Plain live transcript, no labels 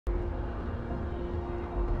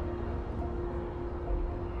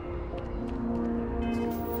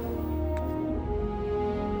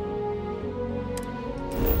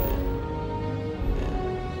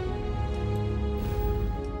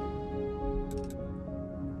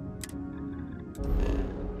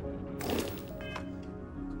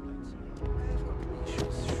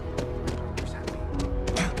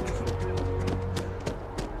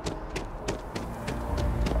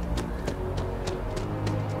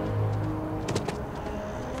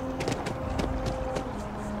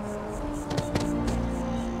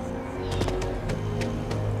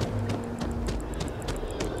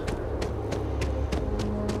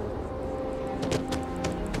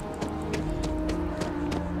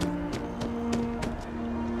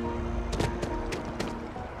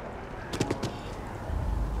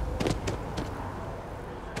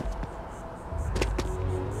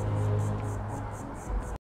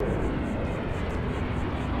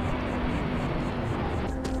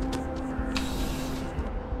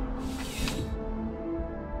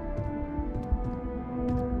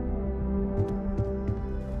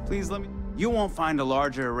please let me... You won't find a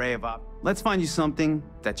larger array of Let's find you something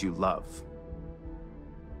that you love.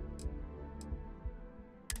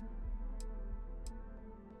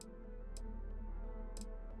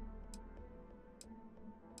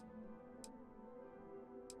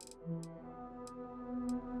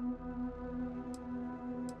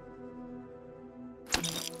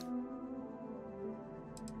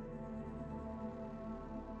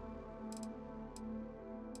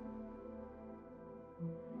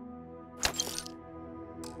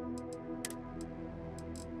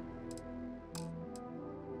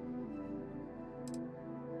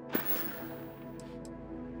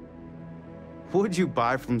 Would you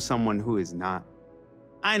buy from someone who is not?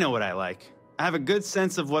 I know what I like. I have a good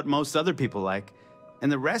sense of what most other people like,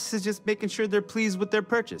 and the rest is just making sure they're pleased with their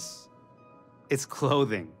purchase. It's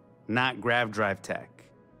clothing, not grav drive tech.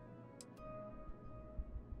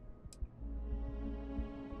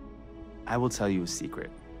 I will tell you a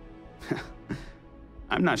secret.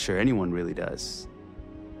 I'm not sure anyone really does.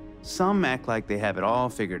 Some act like they have it all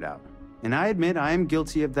figured out, and I admit I am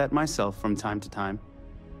guilty of that myself from time to time.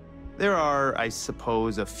 There are, I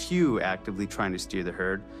suppose, a few actively trying to steer the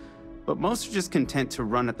herd, but most are just content to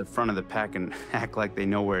run at the front of the pack and act like they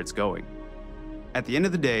know where it's going. At the end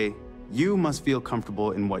of the day, you must feel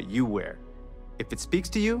comfortable in what you wear. If it speaks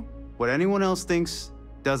to you, what anyone else thinks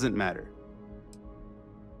doesn't matter.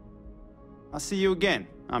 I'll see you again,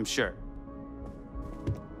 I'm sure.